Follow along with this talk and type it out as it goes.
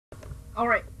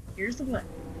Alright, here's the plan.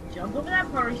 Jump over that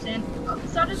party stand, up the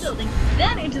side of the building,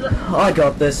 then into the... I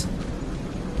got this.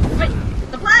 Wait,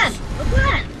 the plan! The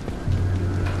plan!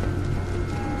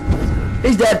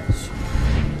 He's dead.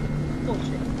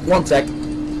 Bullshit. 1 sec.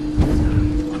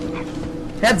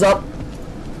 Heads up.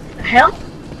 The hell?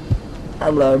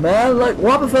 Hello, man. Like,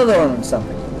 what happened further on or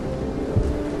something?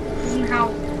 This isn't how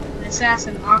an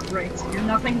assassin operates. You're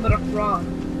nothing but a fraud.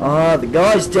 Ah, the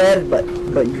guy's dead, but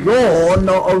you're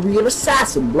not a real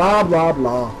assassin. Blah blah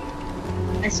blah.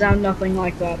 I sound nothing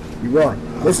like that. You're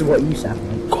right. This is what you sound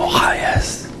like.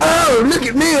 Quiet. Oh, look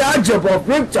at me! I jump off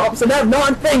rooftops and have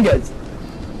 9 fingers.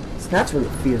 So that's what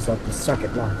it feels like to suck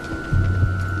at life.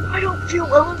 I don't feel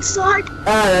well inside.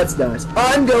 Ah, that's nice.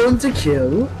 I'm going to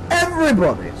kill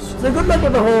everybody. So good luck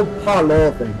with the whole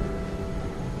parlor thing.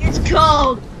 It's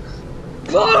called...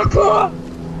 I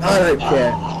don't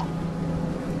care.